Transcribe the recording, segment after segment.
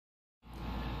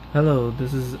Hello,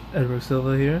 this is Edward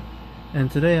Silva here, and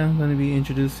today I'm going to be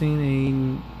introducing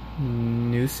a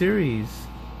new series.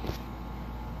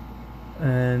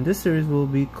 And this series will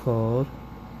be called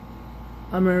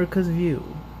America's View.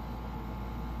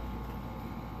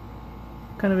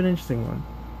 Kind of an interesting one.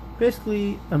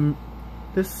 Basically,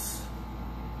 this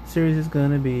series is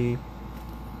going to be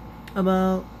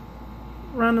about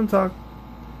random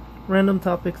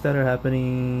topics that are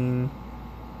happening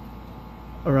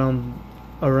around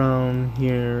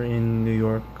here in New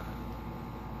York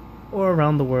or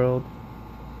around the world,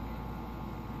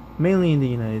 mainly in the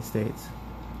United States.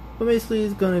 But basically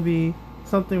it's gonna be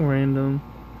something random,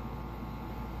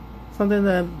 something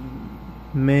that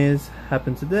may have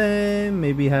happened today,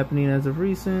 may be happening as of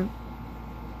recent.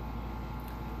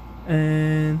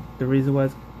 And the reason why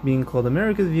it's being called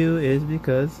America's View is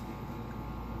because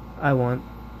I want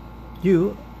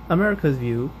you, America's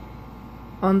View,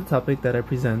 on the topic that I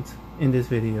present in this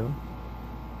video,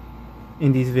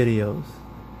 in these videos.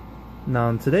 Now,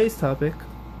 on today's topic,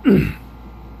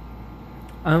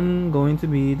 I'm going to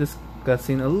be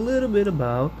discussing a little bit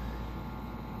about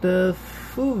the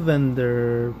food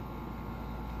vendor's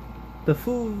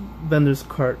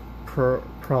cart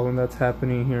problem that's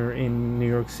happening here in New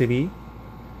York City.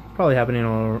 Probably happening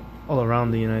all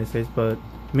around the United States, but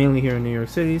mainly here in New York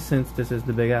City, since this is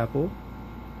the Big Apple.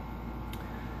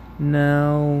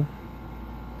 Now,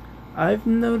 I've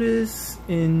noticed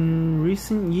in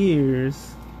recent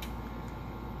years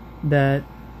that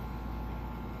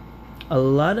a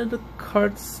lot of the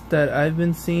carts that I've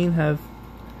been seeing have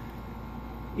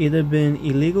either been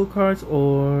illegal carts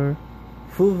or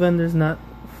food vendors not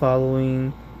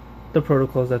following the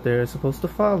protocols that they're supposed to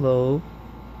follow,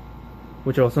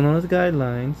 which are also known as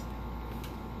guidelines,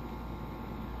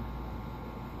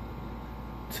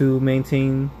 to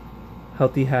maintain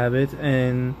healthy habits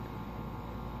and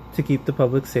to keep the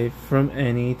public safe from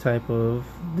any type of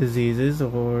diseases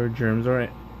or germs or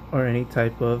any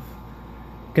type of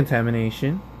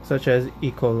contamination, such as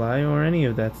E. coli or any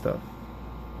of that stuff.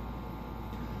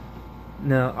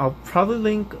 Now, I'll probably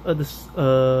link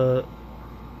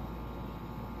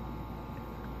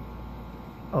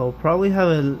I'll probably have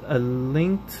a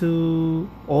link to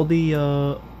all the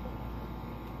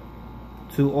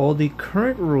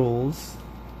current rules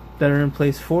that are in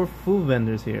place for food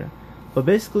vendors here. But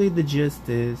basically the gist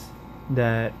is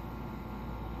that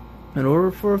in order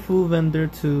for a food vendor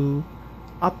to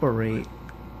operate,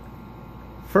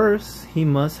 first he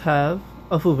must have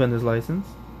a food vendor's license.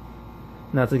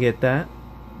 Now, to get that,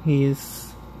 he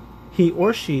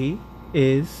or she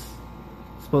is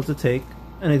supposed to take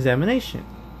an examination.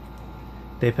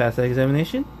 They pass that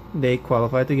examination, they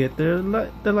qualify to get their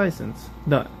license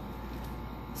done.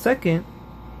 Second,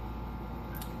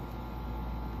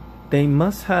 they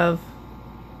must have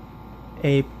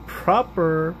a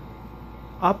proper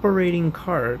operating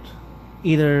cart,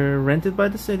 either rented by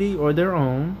the city or their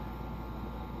own,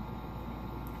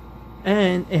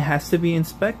 and it has to be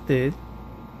inspected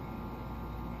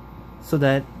so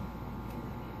that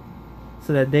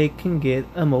they can get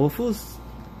a mobile food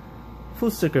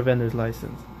sticker vendor's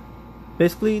license.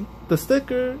 Basically, the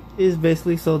sticker is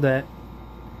basically so that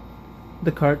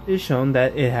the cart is shown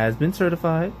that it has been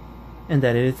certified and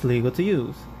that it is legal to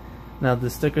use. Now,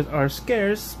 the stickers are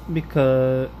scarce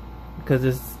because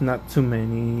there's not too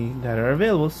many that are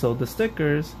available, so the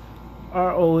stickers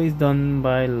are always done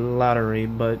by lottery.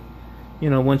 But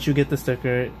you know, once you get the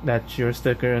sticker, that's your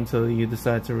sticker until you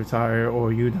decide to retire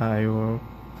or you die or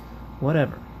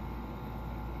whatever.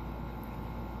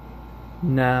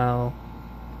 Now,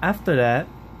 after that,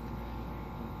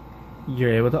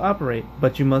 you're able to operate,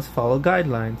 but you must follow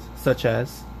guidelines, such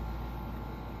as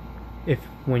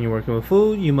when you're working with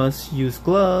food, you must use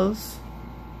gloves,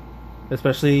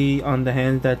 especially on the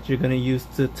hands that you're going to use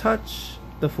to touch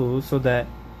the food, so that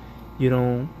you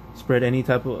don't spread any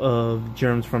type of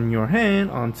germs from your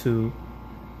hand onto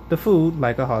the food,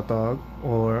 like a hot dog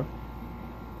or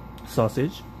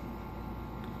sausage.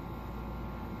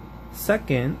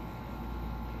 Second,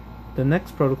 the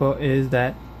next protocol is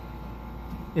that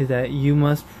you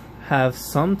must have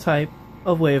some type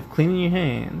of way of cleaning your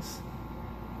hands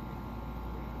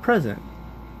present.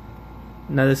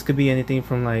 Now, this could be anything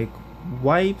from like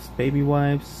wipes, baby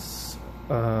wipes,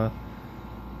 hand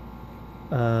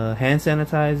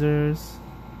sanitizers,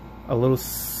 a little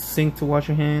sink to wash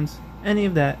your hands. Any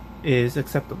of that is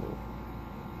acceptable.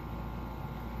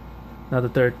 Now, the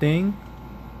third thing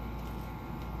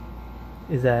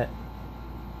is that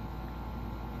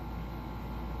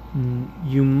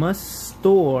you must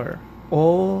store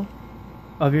all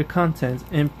of your contents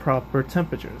in proper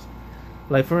temperatures.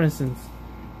 Like, for instance,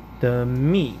 the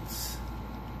meats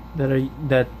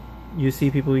that you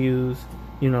see people use,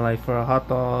 like for hot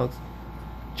dogs,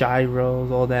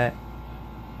 gyros, all that.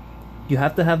 You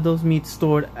have to have those meats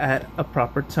stored at a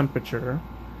proper temperature.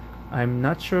 I'm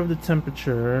not sure of the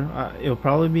temperature. It'll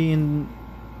probably be in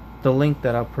the link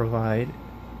that I'll provide,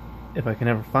 if I can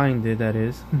ever find it, that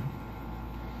is.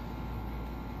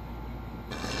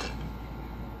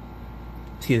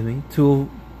 Excuse me. To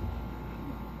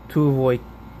avoid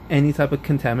any type of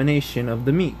contamination of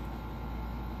the meat.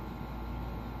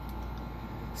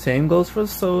 Same goes for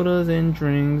sodas and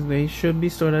drinks. They should be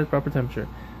stored at a proper temperature.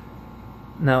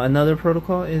 Now, another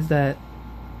protocol is that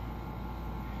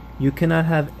you cannot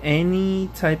have any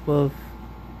type of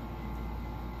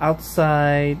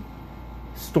outside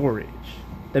storage.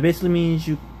 That basically means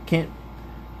you can't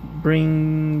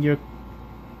bring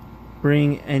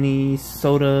any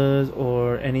sodas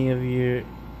or any of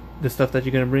the stuff that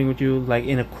you're gonna bring with you, like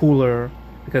in a cooler,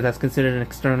 because that's considered an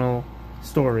external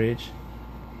storage.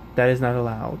 That is not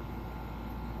allowed.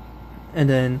 And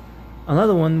then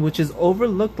another one, which is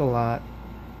overlooked a lot,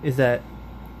 is that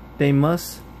they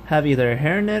must have either a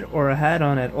hairnet or a hat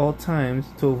on at all times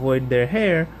to avoid their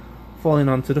hair falling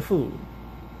onto the food.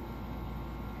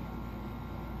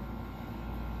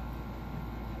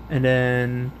 And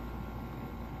then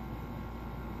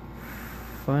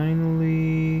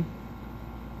finally,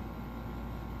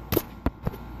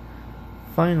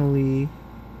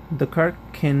 the cart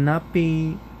cannot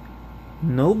be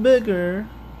no bigger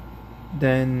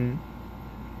than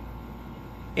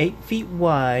 8 feet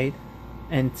wide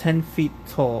and 10 feet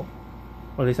tall.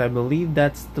 Or at least I believe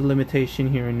that's the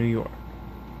limitation here in New York.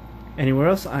 Anywhere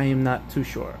else, I am not too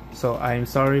sure. So I am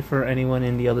sorry for anyone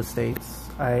in the other states.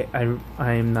 I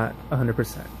am not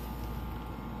 100%.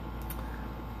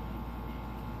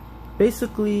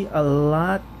 Basically,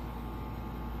 there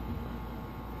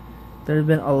have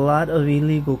been a lot of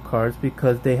illegal carts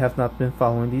because they have not been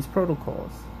following these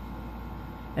protocols.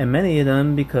 And many of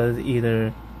them because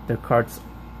either their carts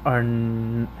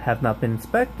have not been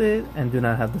inspected and do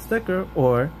not have the sticker,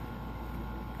 or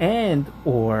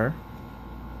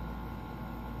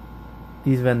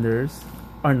these vendors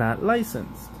are not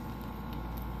licensed.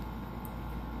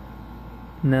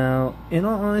 Now, in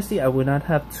all honesty, I would not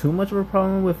have too much of a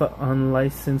problem with an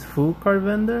unlicensed food cart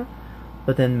vendor,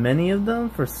 but then many of them,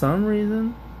 for some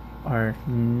reason, are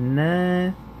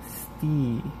nasty.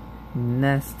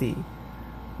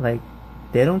 Like,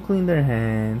 they don't clean their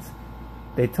hands.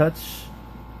 They touch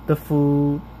the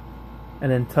food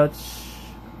and then touch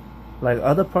like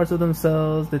other parts of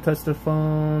themselves. They touch their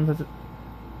phone,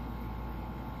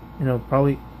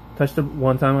 probably touch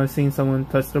one time I've seen someone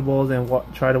touch their bowls and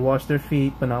try to wash their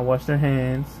feet but not wash their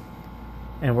hands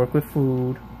and work with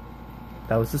food.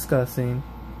 That was disgusting.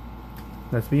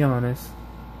 Let's be honest.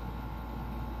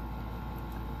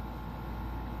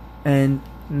 And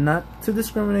not to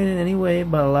discriminate in any way,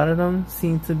 but a lot of them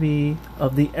seem to be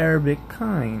of the Arabic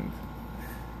kind.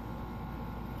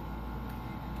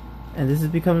 And this is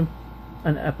becoming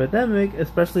an epidemic,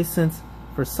 especially since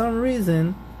for some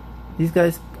reason these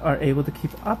guys are able to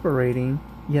keep operating,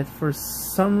 yet for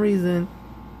some reason,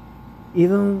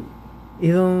 even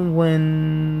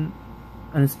when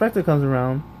an inspector comes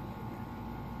around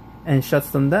and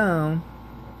shuts them down,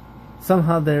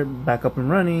 somehow they're back up and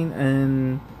running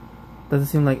and doesn't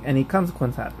seem like any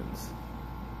consequence happens.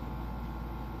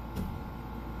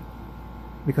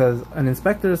 Because an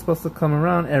inspector is supposed to come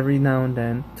around every now and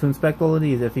then to inspect all of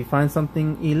these. If he finds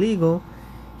something illegal,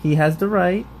 he has the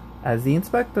right, as the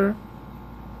inspector,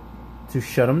 to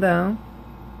shut them down.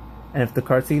 And if the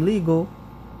cart's illegal,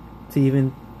 to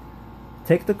even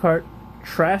take the cart,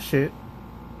 trash it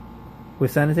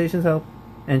with sanitation's help,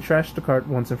 and trash the cart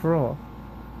once and for all.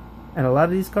 And a lot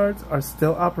of these carts are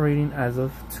still operating as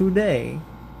of today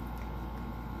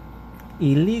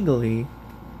illegally,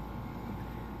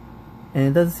 and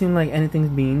it doesn't seem like anything's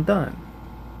being done.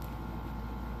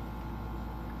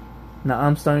 Now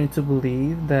I'm starting to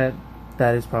believe that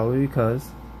is probably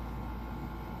because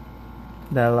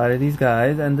that a lot of these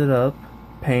guys ended up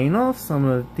paying off some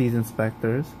of these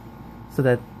inspectors so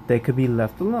that they could be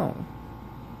left alone.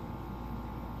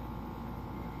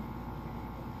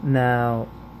 Now,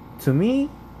 to me,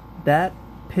 that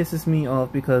pisses me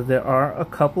off because there are a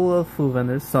couple of food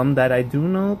vendors, some that I do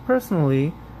know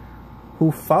personally,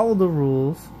 who follow the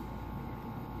rules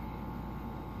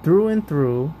through and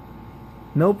through,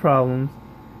 no problems.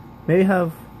 Maybe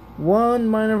have one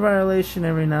minor violation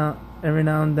every now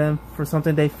and then for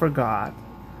something they forgot,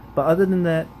 but other than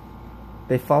that,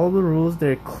 they follow the rules.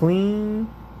 They're clean.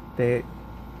 They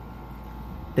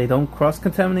don't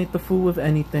cross-contaminate the food with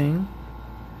anything.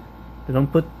 They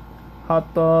don't put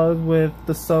hot dogs with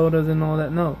the sodas and all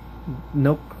that. No.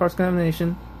 No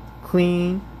cross-contamination.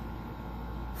 Clean.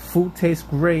 Food tastes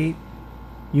great.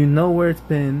 You know where it's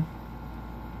been.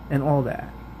 And all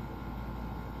that.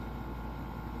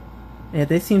 And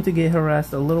they seem to get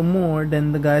harassed a little more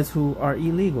than the guys who are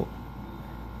illegal.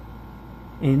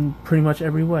 In pretty much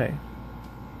every way.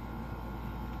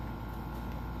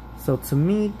 So to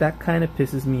me, that kind of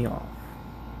pisses me off.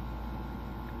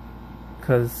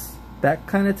 Because that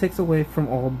kind of takes away from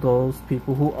all those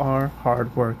people who are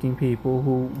hardworking people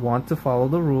who want to follow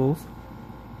the rules.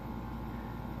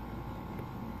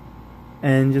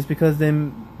 And just because they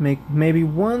make maybe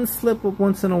one slip up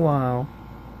once in a while,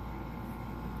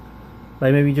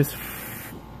 like maybe just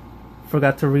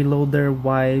forgot to reload their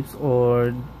wipes,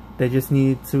 or they just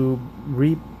need to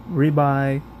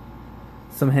rebuy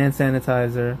some hand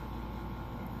sanitizer,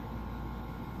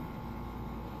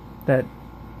 that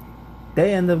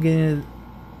they end up getting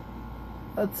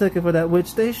a ticket for that,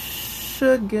 which they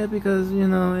should get because, you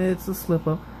know, it's a slip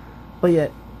up. But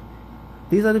yet,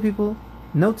 these other people,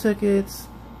 no tickets.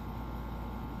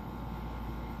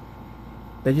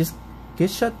 They just get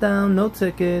shut down, no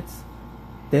tickets.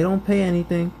 They don't pay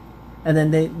anything. And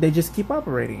then they just keep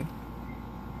operating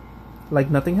like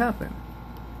nothing happened.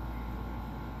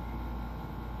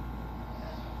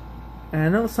 And I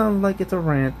know it sounds like it's a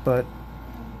rant, but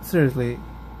seriously,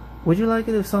 would you like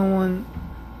it if someone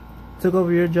took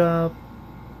over your job,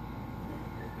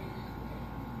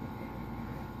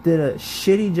 did a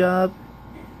shitty job,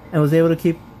 and was able to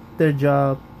keep their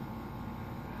job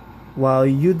while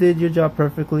you did your job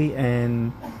perfectly,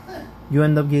 and you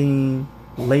end up getting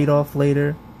laid off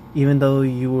later, even though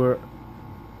you were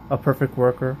a perfect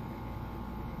worker?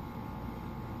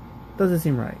 Doesn't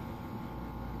seem right.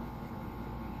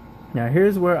 Now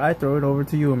here's where I throw it over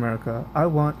to you, America. I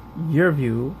want your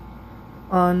view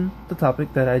on the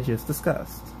topic that I just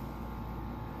discussed.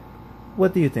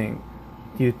 What do you think?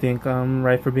 Do you think I'm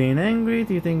right for being angry?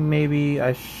 Do you think maybe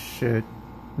I should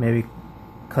maybe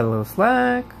cut a little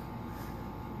slack?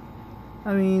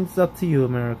 I mean, it's up to you,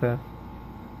 America.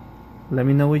 Let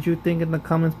me know what you think in the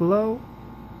comments below.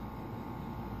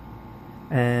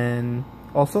 And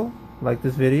also, like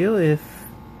this video if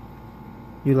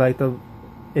you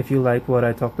like what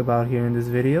I talked about here in this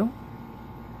video.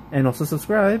 And also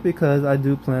subscribe, because I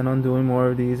do plan on doing more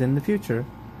of these in the future,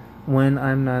 when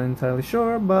I'm not entirely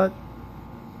sure, but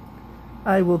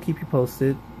I will keep you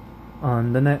posted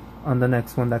on the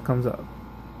next one that comes up.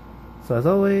 So as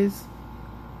always,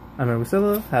 I'm Edward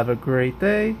Silla. Have a great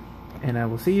day, and I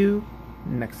will see you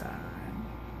next time.